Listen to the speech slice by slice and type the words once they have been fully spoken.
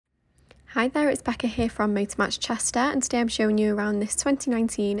Hi there, it's Becca here from Motormatch Chester, and today I'm showing you around this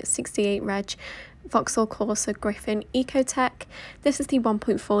 2019 68 reg Vauxhall Corsa Griffin ecoTEC. This is the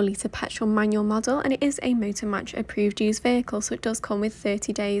 1.4 litre petrol manual model, and it is a Motormatch approved used vehicle, so it does come with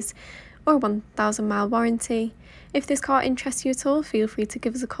 30 days or a 1,000 mile warranty. If this car interests you at all, feel free to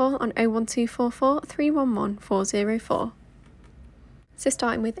give us a call on 01244 311 404. So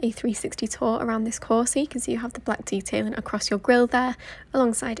starting with a 360 tour around this Corsa, you can see you have the black detailing across your grille there,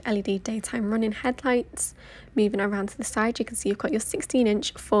 alongside LED daytime running headlights. Moving around to the side, you can see you've got your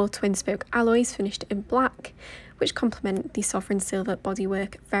 16-inch full twin-spoke alloys finished in black, which complement the sovereign silver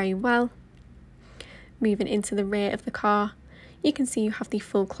bodywork very well. Moving into the rear of the car, you can see you have the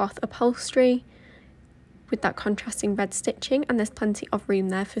full cloth upholstery with that contrasting red stitching, and there's plenty of room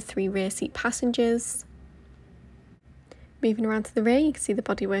there for 3 rear seat passengers. Moving around to the rear, you can see the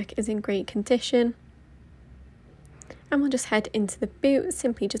bodywork is in great condition. And we'll just head into the boot.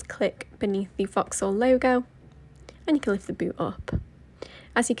 Simply just click beneath the Vauxhall logo and you can lift the boot up.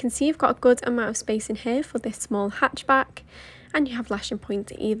 As you can see, you've got a good amount of space in here for this small hatchback, and you have lashing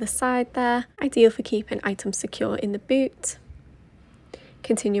points either side there, ideal for keeping items secure in the boot.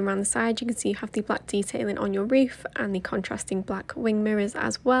 Continuing around the side, you can see you have the black detailing on your roof and the contrasting black wing mirrors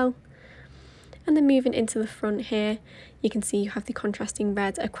as well. And then moving into the front here, you can see you have the contrasting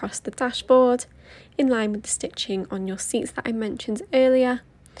red across the dashboard, in line with the stitching on your seats that I mentioned earlier.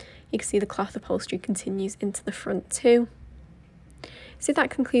 You can see the cloth upholstery continues into the front too. So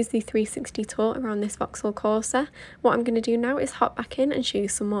that concludes the 360 tour around this Vauxhall Corsa. What I'm going to do now is hop back in and show you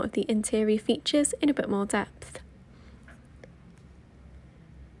some more of the interior features in a bit more depth.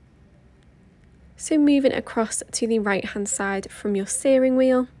 So moving across to the right hand side from your steering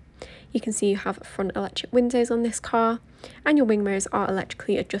wheel, you can see you have front electric windows on this car, and your wing mirrors are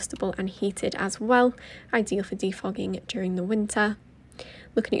electrically adjustable and heated as well, ideal for defogging during the winter.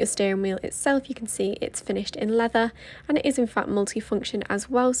 Looking at your steering wheel itself, you can see it's finished in leather, and it is in fact multifunction as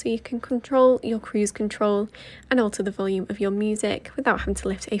well, so you can control your cruise control and alter the volume of your music without having to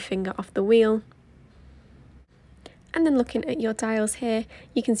lift a finger off the wheel. And then looking at your dials here,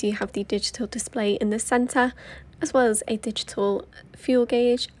 you can see you have the digital display in the centre, as well as a digital fuel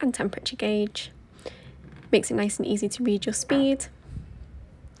gauge and temperature gauge. Makes it nice and easy to read your speed.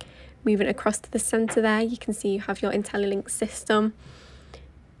 Moving across to the centre there, you can see you have your IntelliLink system.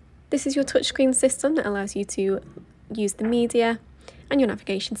 This is your touchscreen system that allows you to use the media, and your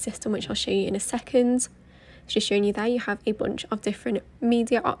navigation system, which I'll show you in a second. Just showing you there, you have a bunch of different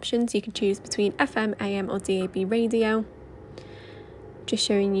media options. You can choose between FM, AM or DAB radio. Just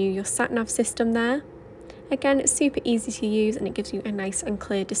showing you your sat-nav system there. Again, it's super easy to use, and it gives you a nice and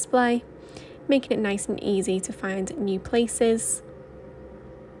clear display, making it nice and easy to find new places.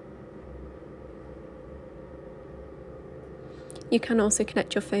 You can also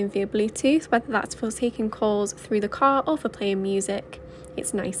connect your phone via Bluetooth, whether that's for taking calls through the car or for playing music.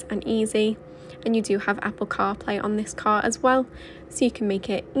 It's nice and easy. And you do have Apple CarPlay on this car as well, so you can make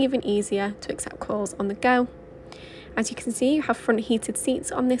it even easier to accept calls on the go. As you can see, you have front heated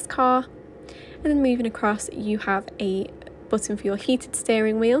seats on this car. And then moving across, you have a button for your heated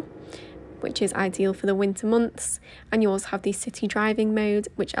steering wheel, which is ideal for the winter months. And you also have the city driving mode,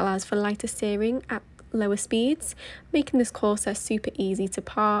 which allows for lighter steering at lower speeds, making this Corsa super easy to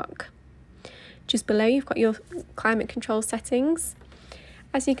park. Just below, you've got your climate control settings.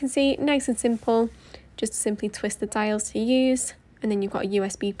 As you can see, nice and simple, just simply twist the dials to use. And then you've got a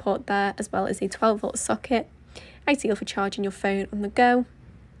USB port there, as well as a 12-volt socket, ideal for charging your phone on the go.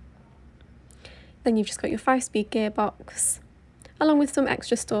 Then you've just got your 5-speed gearbox, along with some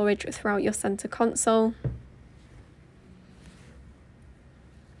extra storage throughout your centre console.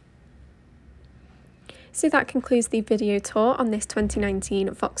 So that concludes the video tour on this 2019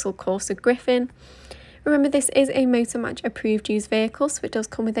 Vauxhall Corsa Griffin. Remember, this is a Motormatch approved used vehicle, so it does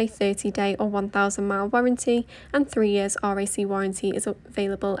come with a 30-day or 1,000 mile warranty, and 3 years RAC warranty is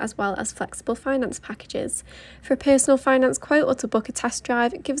available, as well as flexible finance packages. For a personal finance quote or to book a test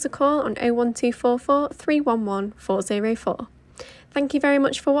drive, give us a call on 01244 311 404. Thank you very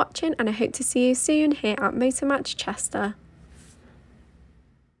much for watching, and I hope to see you soon here at Motormatch Chester.